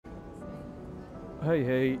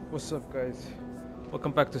Hey, what's up, guys?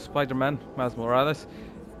 Welcome back to Spider-Man Miles Morales.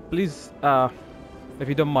 Please, if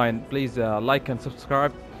you don't mind, please like and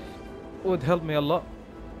subscribe. It would help me a lot.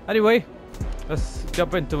 Anyway, let's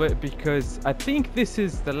jump into it because I think this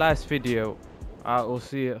is the last video. We'll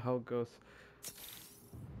see how it goes.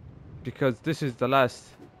 Because this is the last.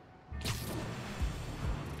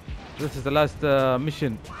 This is the last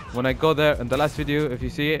mission. When I go there in the last video, if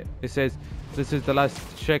you see it, it says this is the last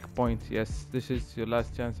checkpoint. Yes, this is your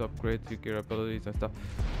last chance to upgrade your gear abilities and stuff.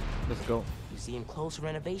 Let's go. You see him close for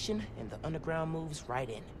renovation, and the underground moves right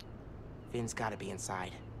in. Finn's gotta be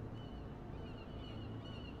inside.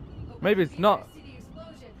 Maybe it's not.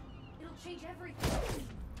 It'll change everything.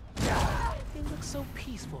 They look so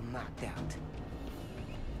peaceful knocked out.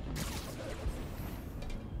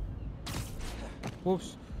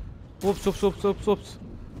 Whoops. Whoops.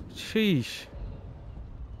 Sheesh.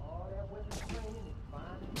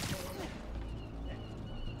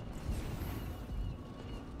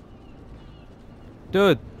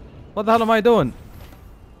 Dude, what the hell am I doing?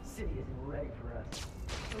 City isn't ready for us.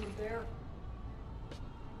 Someone there?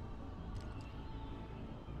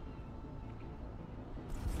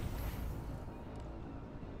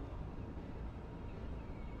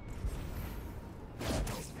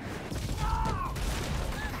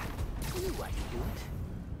 I knew I could do it.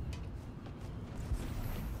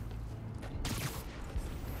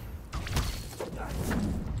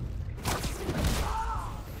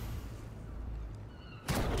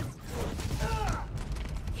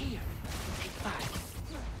 Here, take 5.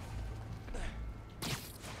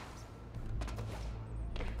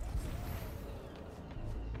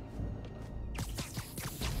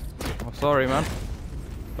 I'm sorry, man.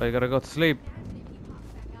 But you gotta go to sleep.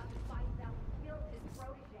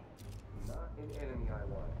 Not an enemy I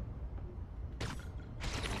want.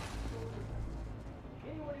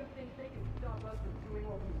 Anyone who thinks they can stop us from doing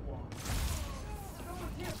what we want.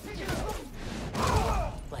 Someone can't pick it up!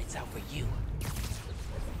 Lights out for you.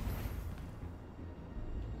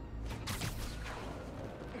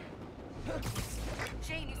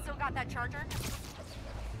 Jane, you still got that charger?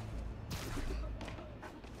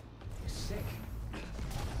 You're sick.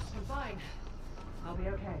 I'm fine. I'll be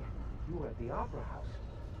okay. You were at the Opera House.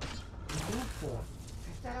 You moved for.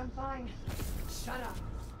 I said I'm fine. Shut up.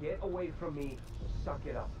 Get away from me. Suck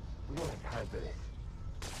it up. We don't have time for this.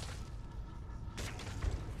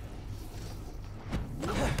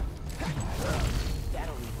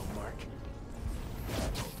 That'll leave a mark.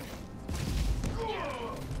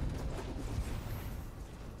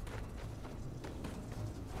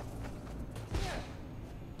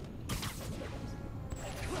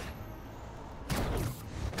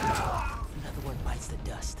 Another one bites the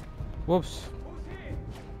dust. Whoops.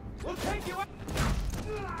 We'll take you out!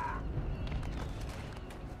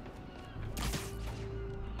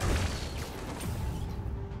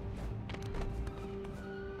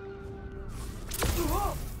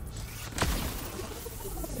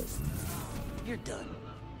 You're done.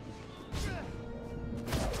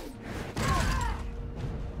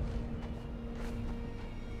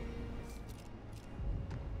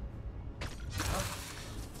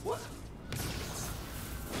 What?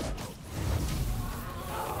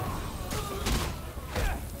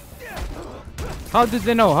 How did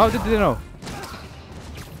they know? How did they know?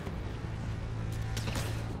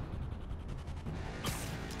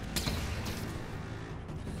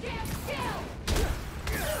 Stand still!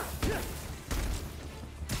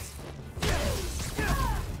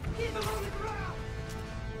 Keep him on the ground!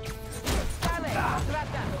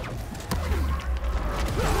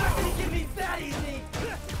 You're not gonna get me that easy!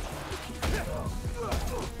 Keep him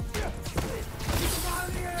out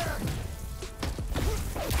of the air!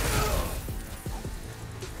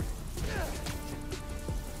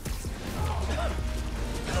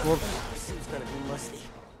 Whoops. Suit's gonna be musty.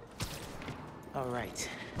 All right.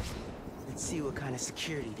 Let's see what kind of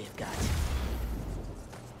security they've got.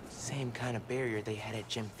 Same kind of barrier they had at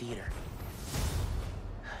Gym Theater.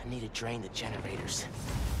 I need to drain the generators.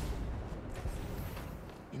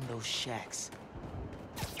 In those shacks,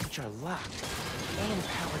 which are locked and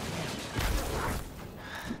powered down.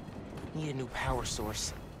 Need a new power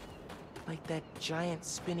source. Like that giant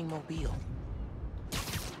spinning mobile.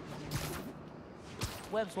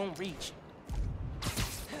 Webs won't reach.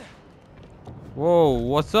 Whoa,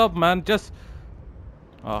 what's up, man? Just...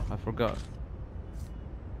 Oh, I forgot.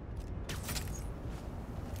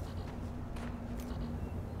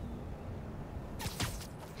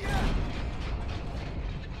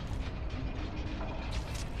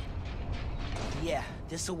 Yeah,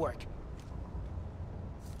 this'll work.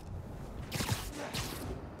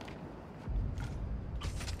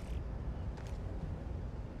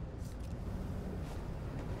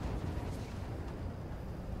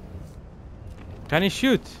 Can he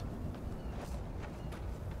shoot?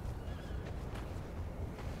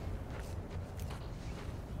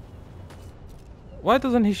 Why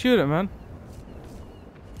doesn't he shoot it, man?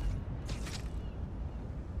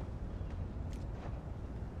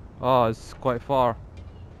 Oh, it's quite far.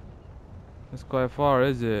 It's quite far,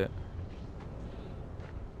 is it?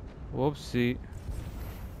 Whoopsie.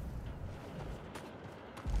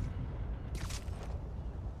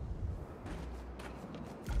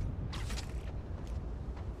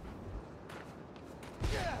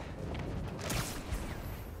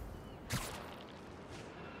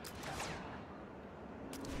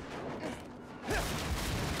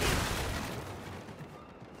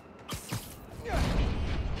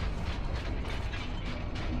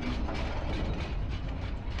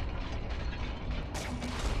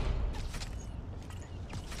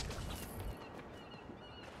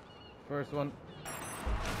 First one.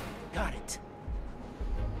 Got it.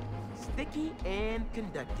 Sticky and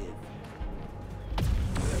conductive.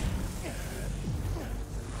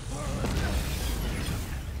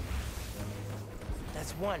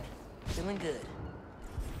 That's one. Feeling good.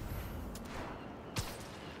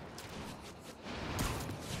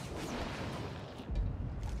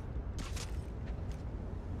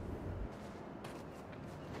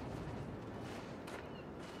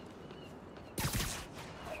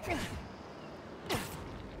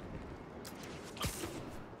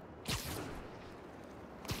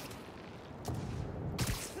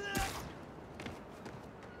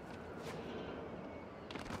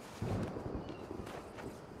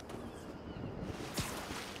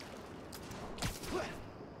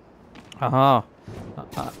 Aha.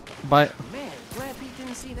 By Man, glad Pete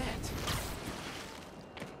didn't see that.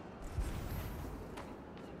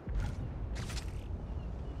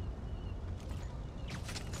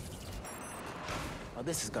 Oh,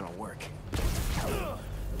 this is gonna work.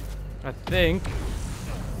 I think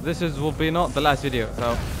this will be not the last video,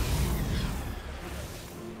 so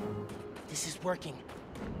This is working.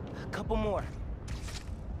 A couple more.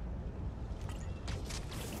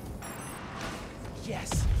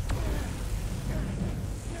 Yes.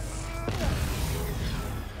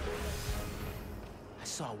 I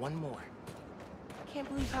saw one more. Can't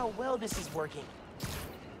believe how well this is working.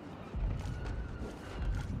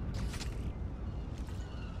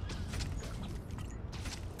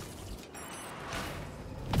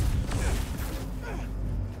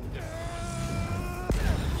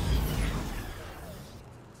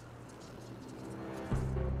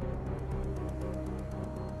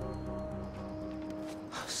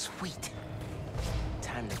 Oh, sweet.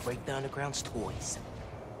 Time to break the underground's toys.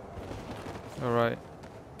 all right.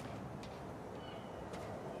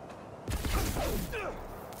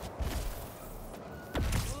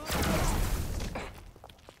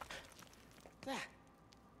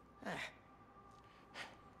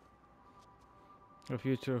 The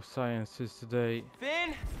future of science is today.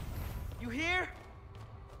 Finn, you here?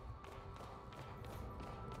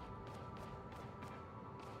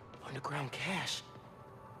 Underground cache.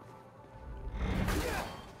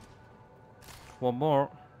 One more.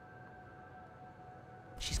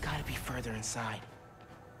 She's got to be further inside.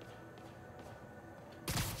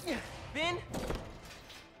 Finn,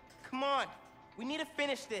 come on. We need to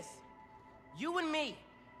finish this. You and me.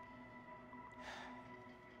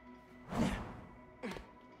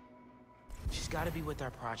 She's got to be with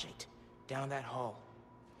our project. Down that hall.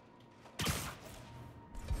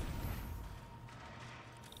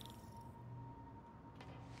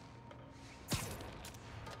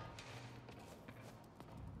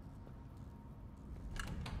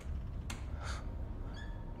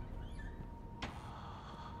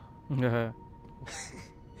 Yeah.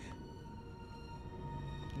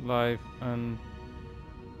 Life and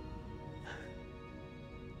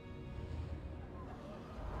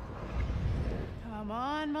Come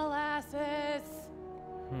on, molasses.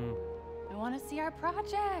 I want to see our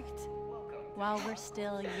project while we're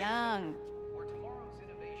still young. Where tomorrow's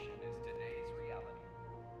innovation is today's reality.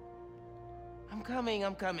 I'm coming.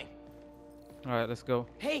 all right, let's go.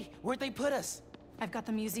 Hey, where'd they put us? I've got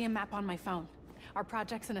the museum map on my phone. Our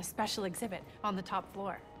project's in a special exhibit on the top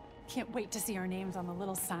floor. Can't wait to see our names on the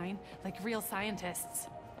little sign, like real scientists.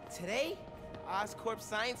 Today, Oscorp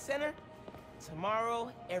Science Center.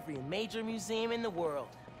 Tomorrow, every major museum in the world.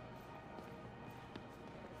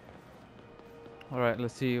 All right,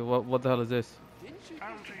 let's see what the hell is this.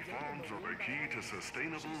 Algae farms are the key to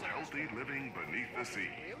sustainable, healthy living beneath the sea.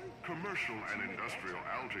 Commercial and industrial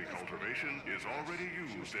algae cultivation is already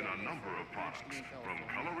used in a number of products, from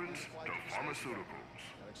colorants to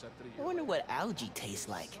pharmaceuticals. I wonder what algae tastes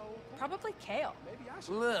like. Probably kale.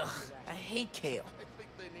 Ugh, I hate kale. I think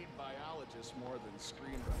they need biologists more than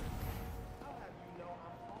screenwriters.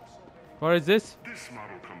 What is this? This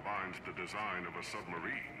model combines the design of a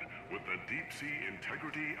submarine with the deep-sea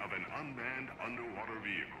integrity of an unmanned underwater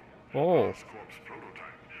vehicle. Oh. Oscorp's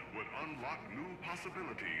prototype would unlock new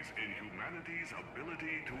possibilities in humanity's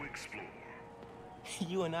ability to explore.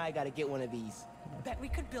 You and I gotta get one of these. Bet we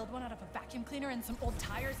could build one out of a vacuum cleaner and some old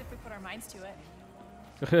tires if we put our minds to it.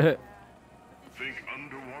 Think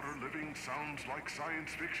underwater living sounds like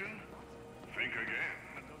science fiction? Think again.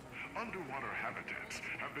 Underwater habitats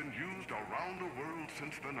have been used around the world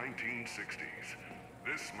since the 1960s.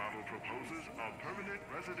 This model proposes a permanent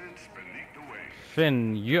residence beneath the waves.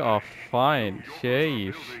 Finn, you are fine. You're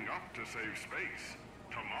Jeez. building up to save space.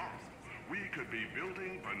 Tomorrow, we could be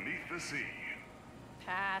building beneath the sea.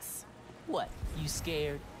 Pass. What, you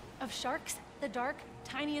scared? Of sharks, the dark,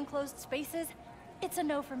 tiny enclosed spaces, it's a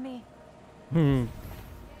no for me.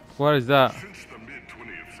 What is that? Since the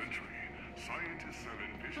mid-20th century, scientists have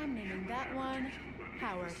envisioned I'm naming that one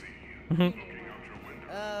Howard. looking out your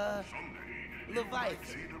window. Someday, you might Leviathan.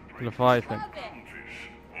 see the bright Leviathan. clownfish,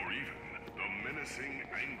 or even the menacing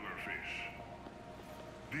anglerfish.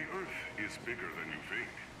 The Earth is bigger than you think.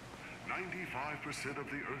 95% of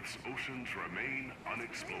the Earth's oceans remain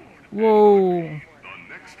unexplored. Whoa. The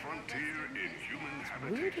next frontier in human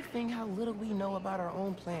Weird to habitation. think how little we know about our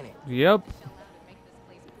own planet. Yep.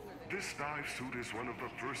 This dive suit is one of the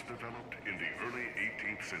first developed in the early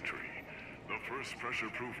 18th century. The first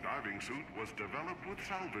pressure-proof diving suit was developed with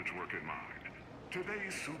salvage work in mind.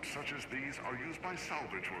 Today's suits such as these are used by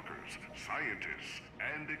salvage workers, scientists,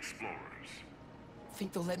 and explorers.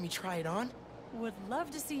 Think they'll let me try it on? Would love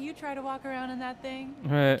to see you try to walk around in that thing.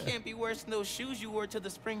 Can't be worse than those shoes you wore to the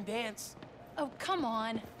spring dance. Oh, come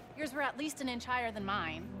on. Yours were at least an inch higher than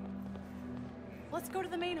mine. Let's go to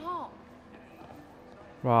the main hall.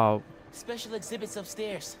 Wow. Special exhibits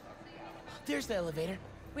upstairs. There's the elevator.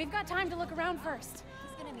 We've got time to look around first.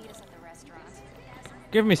 He's gonna meet us at the restaurant.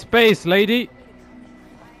 Give me space, lady.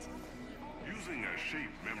 Using a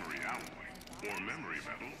shape memory alloy, or memory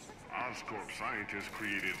metal, Oscorp scientists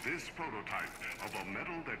created this prototype of a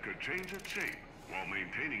metal that could change its shape while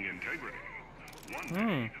maintaining integrity. One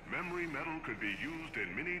day, memory metal could be used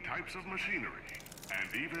in many types of machinery,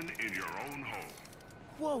 and even in your own home.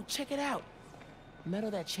 Whoa, check it out.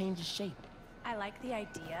 Metal that changes shape. I like the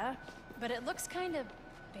idea, but it looks kind of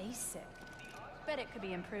basic. Bet it could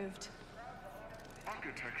be improved.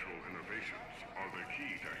 Architectural innovations are the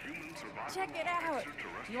key to human survival. Check it out.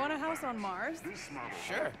 You want a house on Mars? This model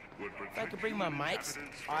Sure. would If I could bring my mics,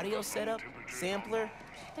 audio setup, sampler,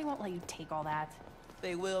 They won't let you take all that.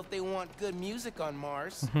 they will if they want good music on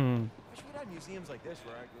Mars. Wish we'd had museums like this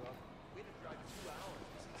where I grew up. We had to drive 2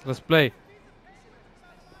 hours. Let's play.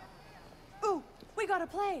 Ooh, we gotta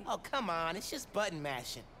play. Oh, come on, it's just button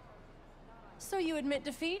mashing. So you admit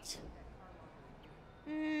defeat?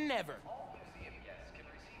 Never.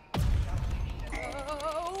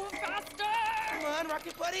 Oh, faster! Come on,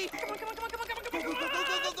 Rocket Buddy. Come on, come on, come on, come on, come on, Go, come go, on! go,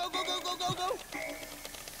 go, go, go, go, go, go, go.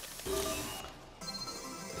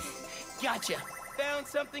 Gotcha. Found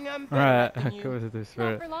something I'm better Alright, at than you. go to the Not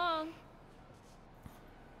spirit. for long.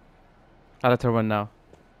 I'll let her win now.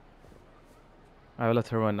 I will let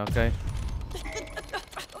her win, okay? Come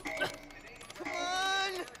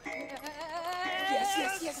on. Yes,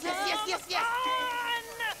 yes, yes, yes, yes, yes, yes.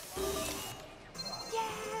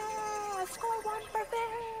 Yeah! Score one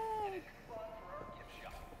perfect!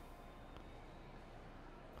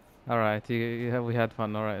 Alright, we had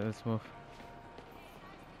fun. Alright, let's move.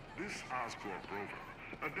 This Oscorp rover,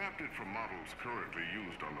 adapted from models currently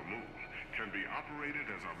used on the moon, can be operated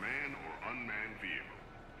as a man or unmanned vehicle.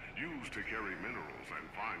 Used to carry minerals and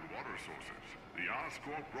find water sources, the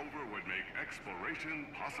Oscorp rover would make exploration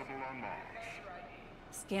possible on Mars.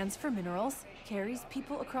 Scans for minerals, carries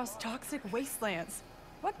people across toxic wastelands.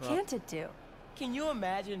 What can't it do? Can you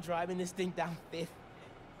imagine driving this thing down 5th?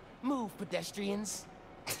 Move, pedestrians.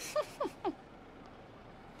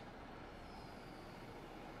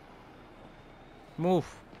 Move.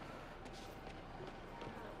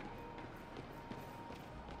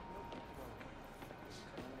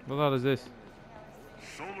 What the hell is this?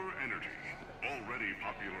 Solar energy, already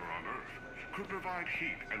popular on Earth, could provide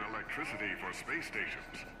heat and electricity for space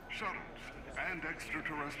stations, shuttles, and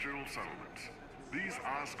extraterrestrial settlements. These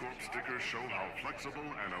Oscorp stickers show how flexible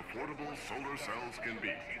and affordable solar cells can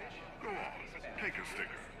be. Go on, take a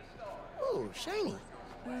sticker. Ooh, shiny.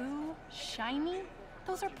 Ooh, shiny?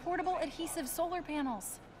 Those are portable adhesive solar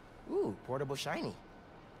panels. Ooh, portable shiny.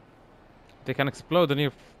 They can explode in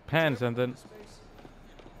your pants and then...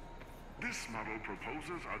 This model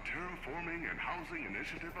proposes a terraforming and housing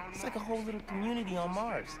initiative on It's like a Mars. whole little community on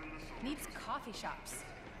Mars. Needs coffee shops.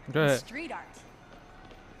 Go And ahead. street art.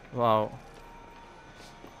 Wow.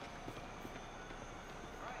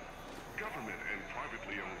 Government and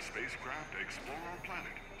privately owned spacecraft explore our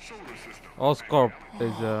planet, solar system. Oscorp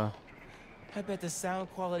is I bet the sound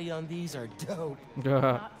quality on these are dope.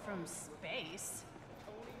 Not from space.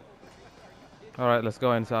 All right, let's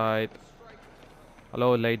go inside.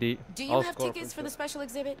 Hello, lady. Do you have Oscorp tickets is for the special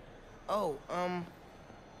exhibit? Oh,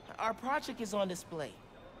 our project is on display.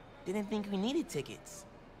 Didn't think we needed tickets.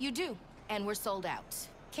 You do, and we're sold out.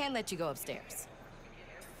 Can't let you go upstairs.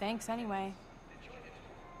 Thanks anyway.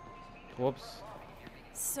 Whoops.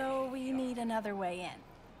 So we need another way in.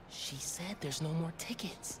 She said there's no more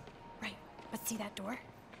tickets. Right, but see that door?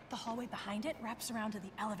 The hallway behind it wraps around to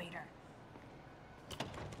the elevator.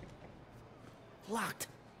 Locked.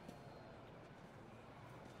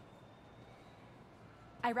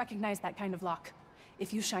 I recognize that kind of lock.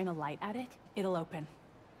 If you shine a light at it, it'll open.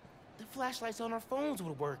 The flashlights on our phones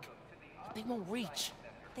would work. But they won't reach.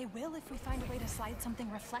 They will if we find a way to slide something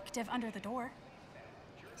reflective under the door.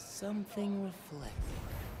 Something reflective.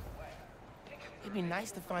 It'd be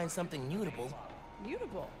nice to find something mutable.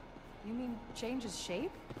 Mutable? You mean changes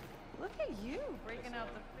shape? Look at you breaking out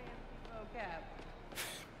the fancy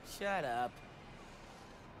vocab. Shut up.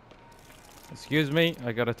 Excuse me,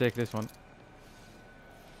 I gotta take this one.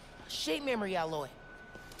 Shape memory alloy.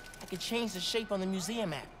 I could change the shape on the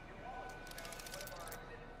museum map.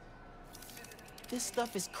 This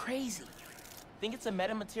stuff is crazy. Think it's a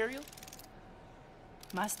metamaterial?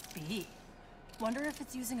 Must be. Wonder if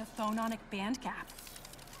it's using a phononic band gap.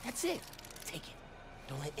 That's it. Take it.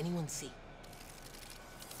 Don't let anyone see.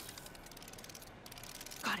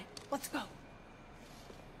 Got it. Let's go.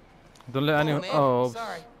 Don't let anyone. man. Oh.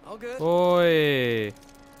 Sorry. All good. Oi.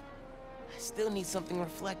 I still need something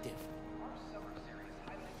reflective.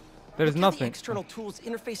 There's Look how nothing. the external tools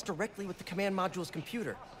interface directly with the command module's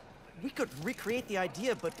computer. We could recreate the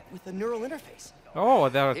idea, but with a neural interface. Oh,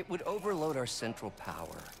 there. It would overload our central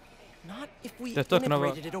power. Not if we They're talking about-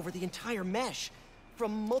 integrated it over the entire mesh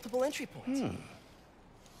from multiple entry points.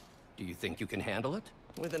 Do you think you can handle it?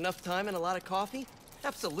 With enough time and a lot of coffee?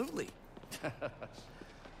 Absolutely.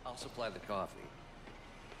 I'll supply the coffee.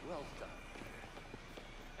 Well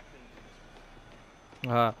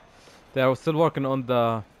done. They're still working on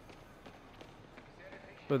the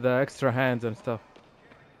with the extra hands and stuff.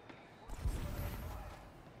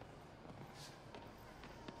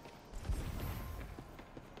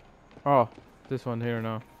 Oh, this one here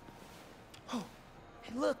now. Oh,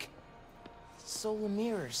 hey, look. Solar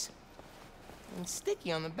mirrors. And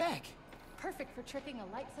sticky on the back. Perfect for tricking a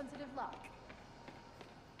light-sensitive lock.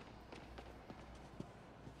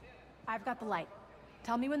 I've got the light.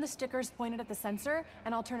 Tell me when the sticker's pointed at the sensor,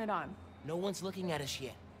 and I'll turn it on. No one's looking at us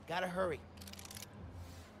yet. Gotta hurry.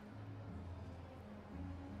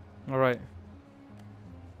 All right.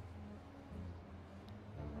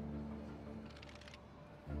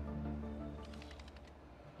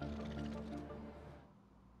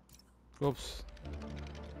 Oops.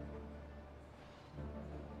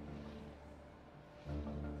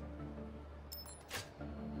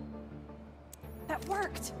 That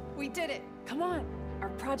worked! We did it! Come on! Our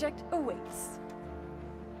project awaits.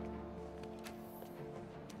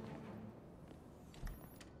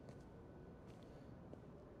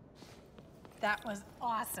 That was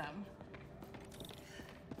awesome.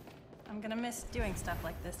 I'm gonna miss doing stuff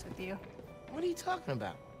like this with you. What are you talking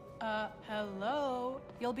about? Hello?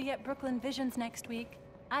 You'll be at Brooklyn Visions next week.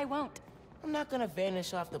 I won't. I'm not gonna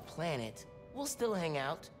vanish off the planet. We'll still hang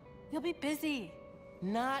out. You'll be busy.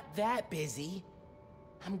 Not that busy.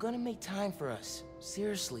 I'm gonna make time for us.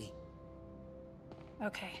 Seriously.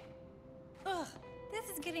 Okay. Ugh, this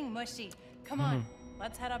is getting mushy. Come on,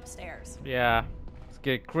 let's head upstairs. Yeah. Let's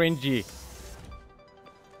get cringy.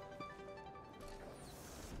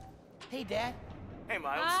 Hey, Dad. Hey,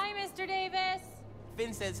 Miles. Hi, Mr. Davis.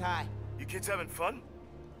 Finn says hi. You kids having fun?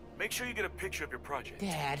 Make sure you get a picture of your project.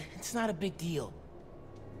 Dad, it's not a big deal.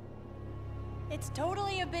 It's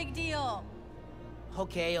totally a big deal.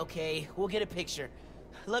 Okay, okay. We'll get a picture.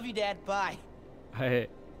 Love you, Dad. Bye. Hey.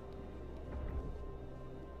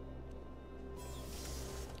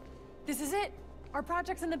 This is it. Our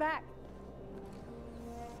project's in the back.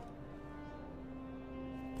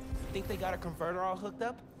 Think they got a converter all hooked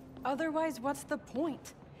up? Otherwise, what's the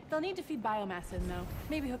point? They'll need to feed biomass in, though.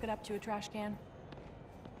 Maybe hook it up to a trash can.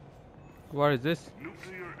 What is this?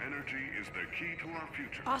 Nuclear energy is the key to our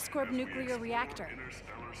future. Oscorp as we nuclear explore reactor.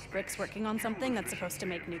 interstellar space. Rick's working on something that's supposed to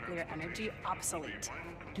make nuclear energy obsolete.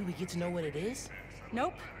 Do we get to know what it is?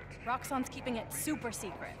 Nope. Roxxon's keeping it super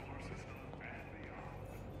secret.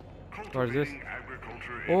 What is this?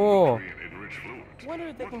 Oh. Wonder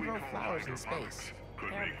if they can grow flowers in space.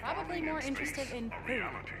 They're probably more interested in food.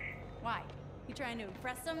 Why? You trying to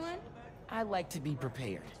impress someone? I like to be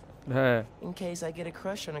prepared. In case I get a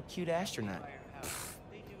crush on a cute astronaut.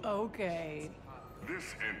 Okay.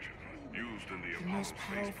 This engine, used in The most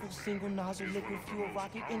powerful single nozzle liquid fuel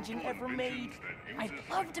rocket engine ever made. I'd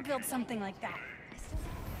love to build something like that.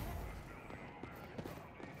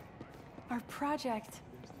 Our project.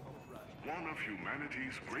 one of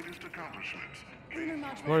humanity's greatest accomplishments. Lunar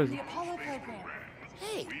module What is from the it? Apollo program.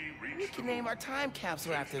 Hey, we can name our time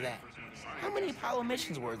capsule after that. How many Apollo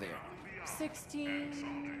missions were there?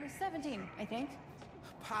 16, 17, I think.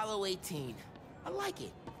 Apollo 18. I like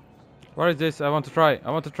it. What is this? I want to try.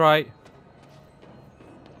 I want to try.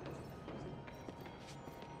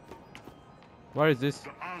 What is this? The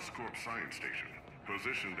Oscorp Science Station,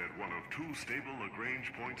 positioned at one of two stable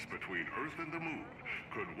Lagrange points between Earth and the Moon,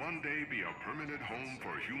 could one day be a permanent home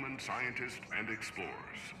for human scientists and explorers.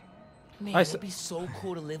 Man, it'd be so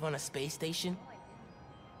cool to live on a space station.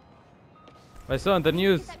 I saw in the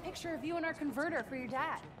news. Get that picture of you in our converter for your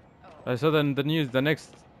dad. I saw in the news. The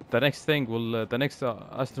next thing will the next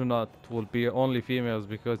astronaut will be only females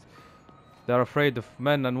because they're afraid of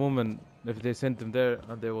men and women if they send them there,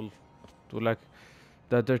 and they will do like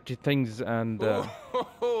the dirty things and.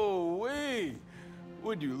 Oh, wait!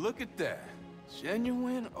 Would you look at that?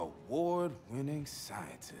 Genuine award-winning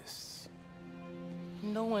scientists.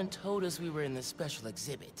 No one told us we were in this special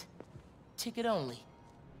exhibit. Ticket only.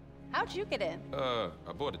 How'd you get in? I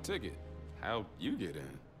bought a ticket. How'd you get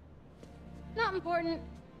in? Not important.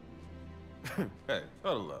 Hey,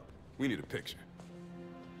 huddle up. We need a picture.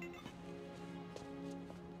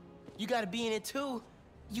 You gotta be in it too.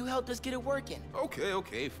 You helped us get it working.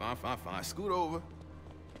 Okay, fine. Scoot over.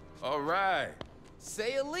 All right.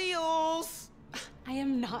 Say alleles. I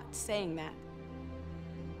am not saying that.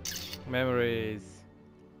 Memories.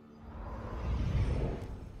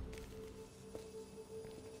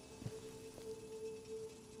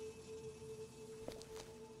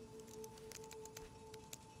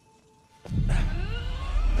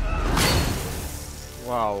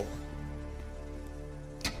 Wow.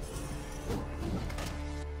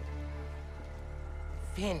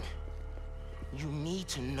 Finn, you need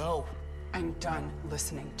to know. I'm done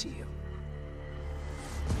listening to you.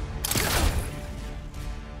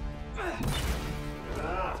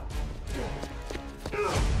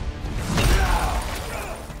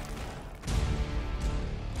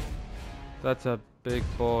 That's a big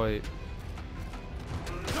boy.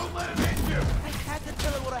 Don't let him hit you! I had to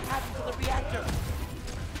tell her what happened to the reactor.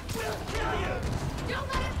 We'll kill you! Don't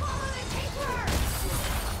let it fall on the paper!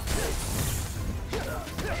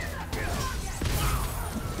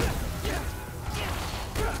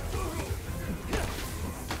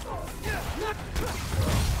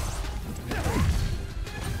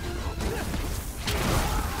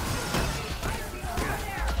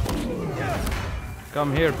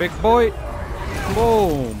 Come here, big boy.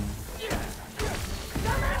 Boom.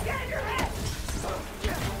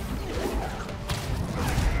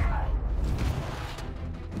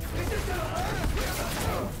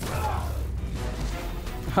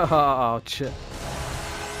 Ouch.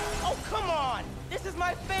 Oh, come on! This is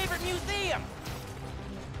my favorite museum!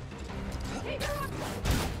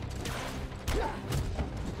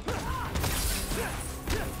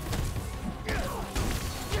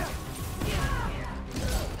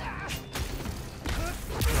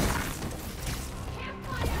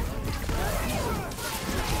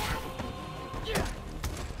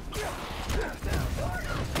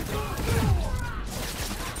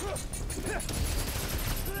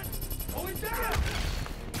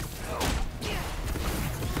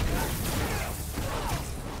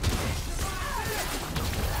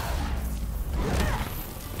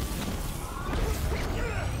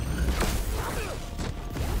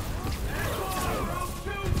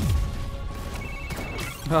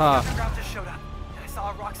 Underground just showed up, and I saw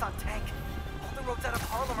a Roxxon tank. All the roads out of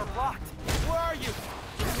Harlem are blocked. Where are you?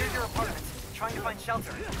 I'm near your apartment, trying to find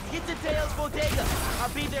shelter. Get to Dale's bodega. I'll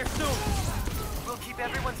be there soon. We'll keep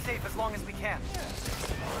everyone safe as long as we can.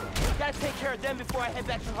 Gotta take care of them before I head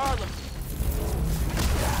back to Harlem.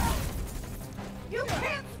 You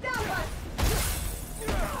can't stop us!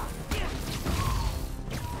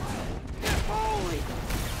 Holy!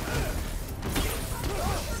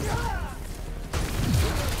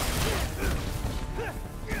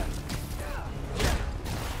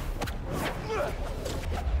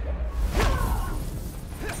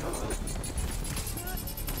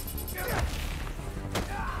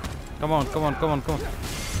 Come Come on, come on, come on, come on.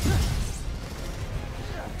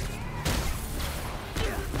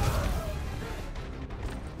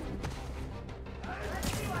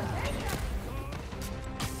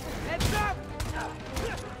 Heads up!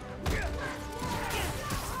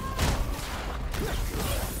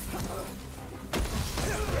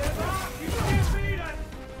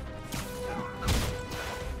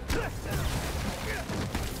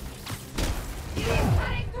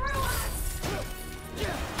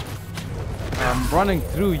 I'm running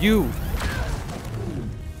through you.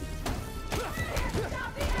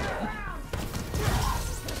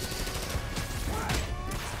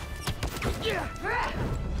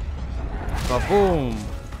 Kaboom!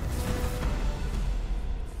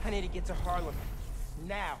 I need to get to Harlem.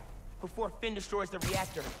 Now. Before Finn destroys the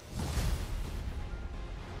reactor.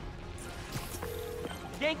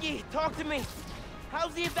 Yankee, talk to me.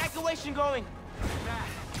 How's the evacuation going? Bad.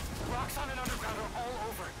 Roxxon and Underground are all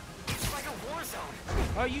over. It's like a war zone.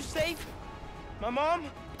 Are you safe? My mom?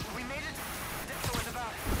 We made it so with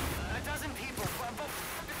about a dozen people.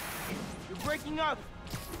 You're breaking up.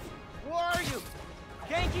 Where are you?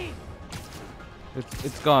 Yankee!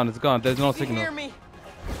 It's gone, it's gone. There's no You can signal. hear me.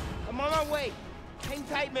 I'm on my way. Hang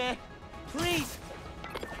tight, man. Please.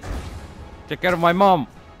 Take care of my mom.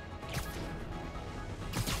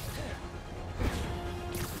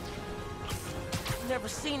 Never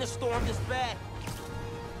seen a storm this bad.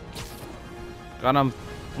 And I'm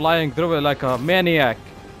flying through it like a maniac.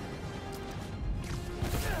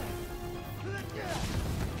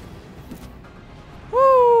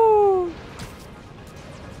 Woo!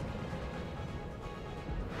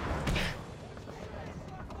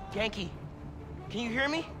 Yankee, can you hear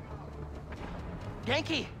me?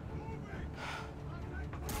 Yankee!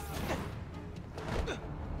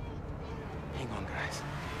 Hang on, guys.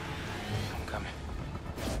 I'm coming.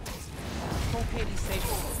 Okay, be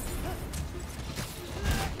safe.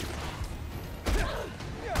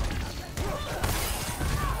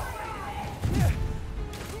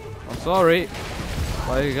 I'm sorry.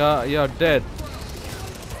 You're dead.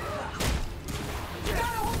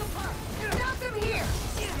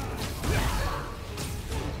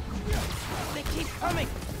 They keep coming.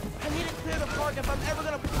 I need to clear the park if I'm ever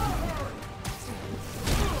gonna.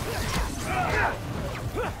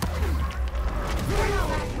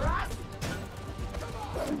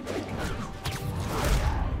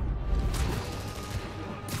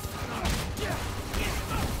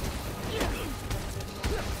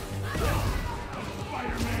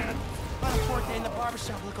 Spider-Man! In the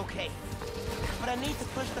barbershop look okay. But I need to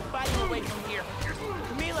push the fighting away from here.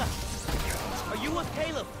 Camila! Are you with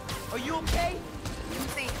Caleb? Are you okay?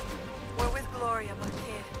 See, we're with Gloria, but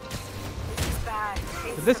kid, this is bad.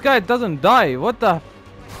 This guy doesn't die. What the?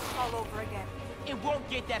 All over again. It won't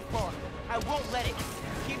get that far. I won't let it.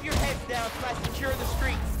 Keep your heads down till I secure the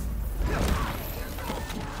streets.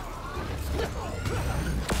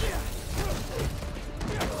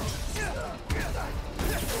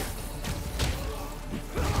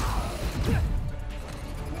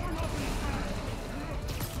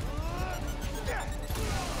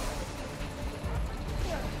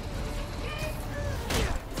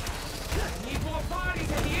 Need more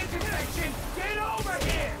bodies at the intersection. Get over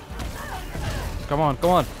here! Come on, come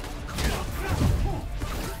on.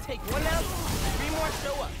 Take one out, 3 more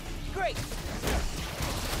show up. Great.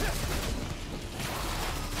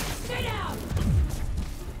 Stay down!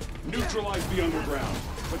 Neutralize the underground,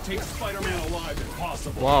 but take Spider-Man alive if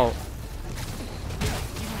possible. Wow.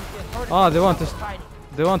 Ah, they want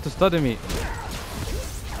to study me.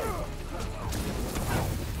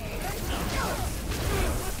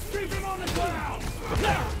 Keep him on the ground!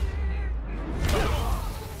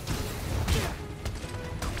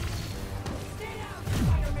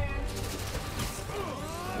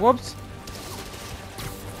 Whoops.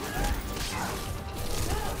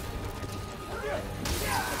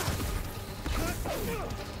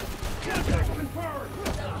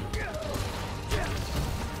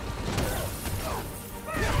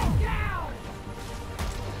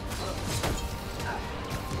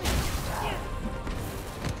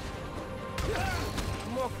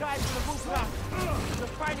 More guys on the rooftop. They're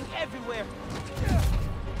fighting everywhere.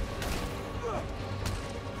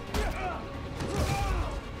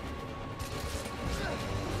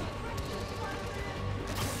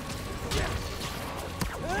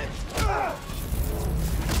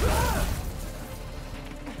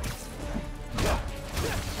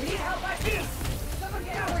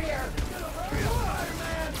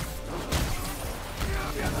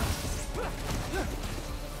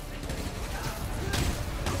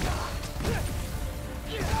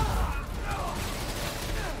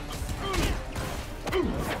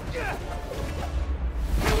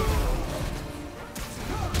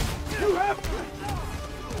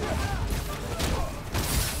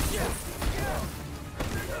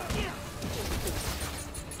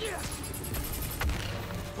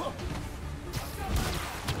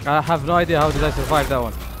 I have no idea how did I survive that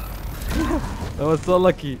one. That was so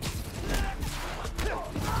lucky.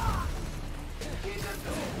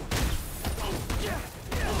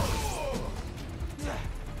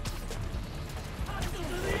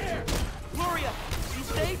 Gloria, you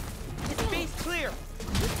safe? It's base clear.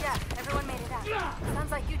 Yeah, everyone made it out.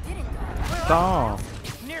 Sounds like you didn't go. Damn.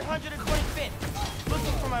 Near 125th.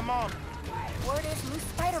 Looking for my mom. Word is new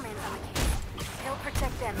Spider-Man's on the case. He'll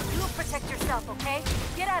protect them. You protect yourself, okay?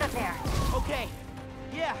 Get out of there. Okay.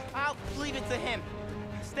 Yeah, I'll leave it to him.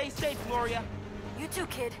 Stay safe, Gloria. You too,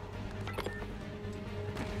 kid.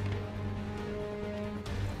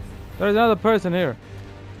 There's another person here.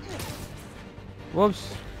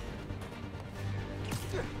 Whoops.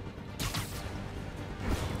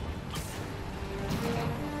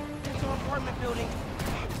 It's an apartment building.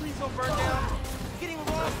 Please don't burn down. Getting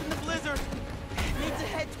lost in the blizzard. Need to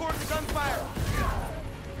head toward the gunfire.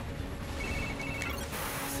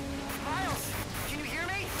 Miles, can you hear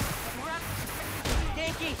me?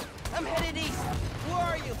 Yankee, I'm headed east. Where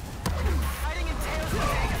are you? Hiding in Teo's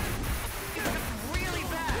Bodega. It's really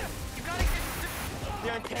bad. You gotta get...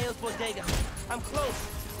 They're in Teo's Bodega. I'm close,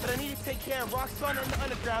 but I need to take care of Roxxon and the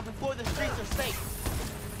underground before the streets are safe.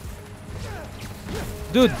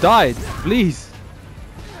 Dude died, please.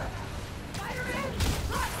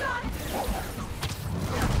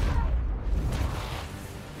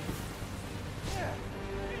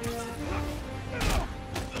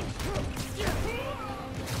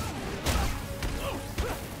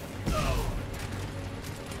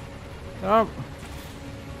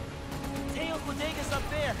 Teo's Bodega's up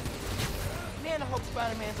there. Man, I hope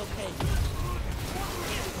Spider-Man's okay.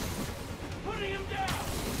 Putting him down!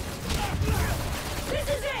 This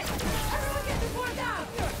is it! Everyone get the board down!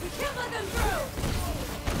 We can't let them through!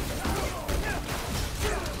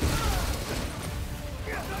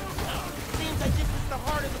 Seems like this is the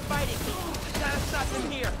heart of the fighting. Gotta stop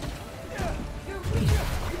them here.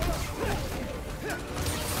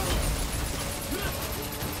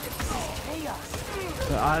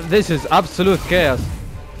 This is absolute chaos.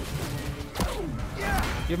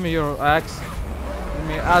 Give me your axe. Let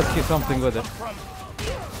me ask you something with it.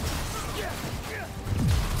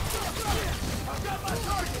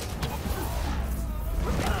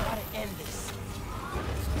 Gotta end this.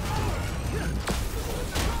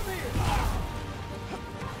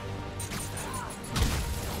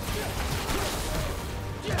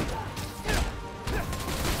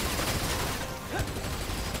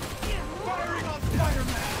 Firing on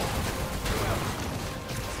Spider-Man!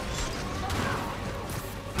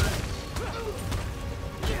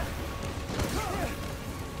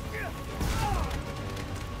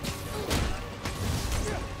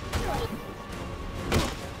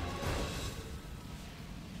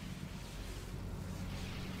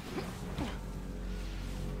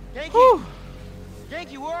 Yankee!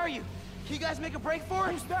 Yankee, where are you? Can you guys make a break for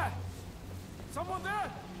it? Who's that? Someone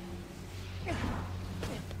there?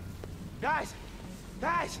 Guys!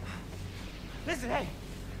 Guys! Listen, hey!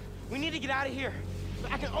 We need to get out of here.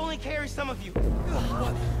 I can only carry some of you.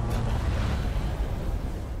 What?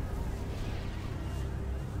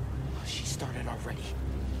 Oh, she started already.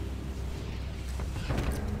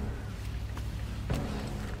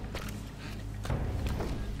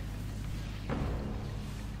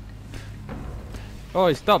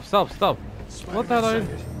 Oh, stop. What the hell are you?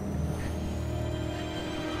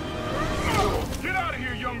 Get out of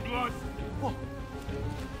here, young blood!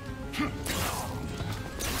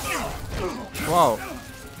 Wow.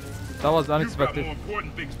 That was You've got unexpected. more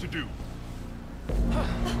important things to do.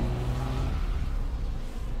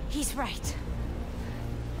 He's right.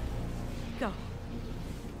 Go.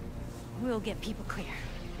 We'll get people clear.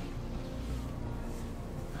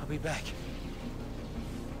 I'll be back.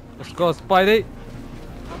 Let's go, Spidey.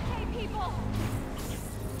 Okay, people.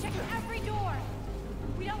 Check every door.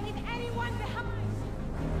 We don't leave anyone behind.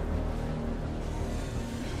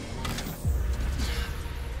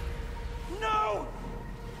 No!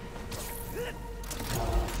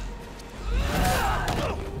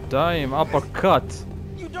 Damn, uppercut.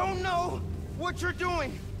 You don't know what you're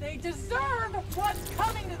doing. They deserve what's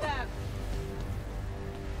coming to them.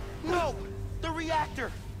 No! The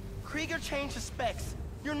reactor! Krieger changed the specs.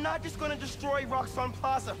 You're not just gonna destroy Roxxon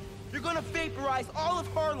Plaza. You're gonna vaporize all of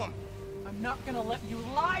Harlem. I'm not gonna let you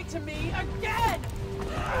lie to me again!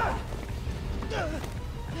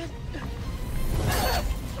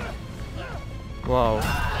 Wow.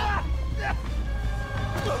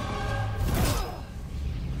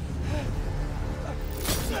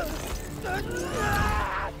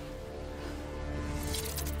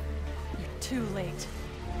 You're too late.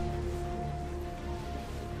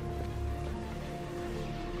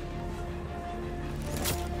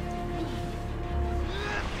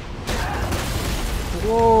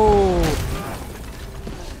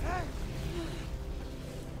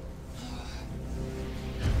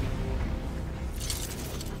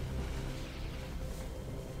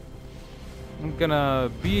 I'm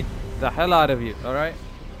gonna beat the hell out of you, alright?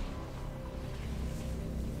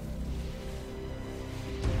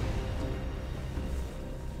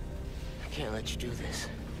 I can't let you do this.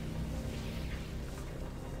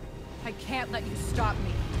 I can't let you stop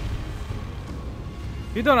me.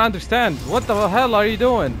 You don't understand. What the hell are you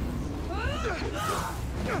doing?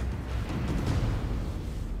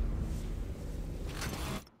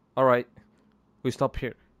 Alright. We stop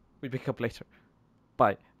here. We pick up later.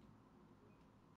 Bye.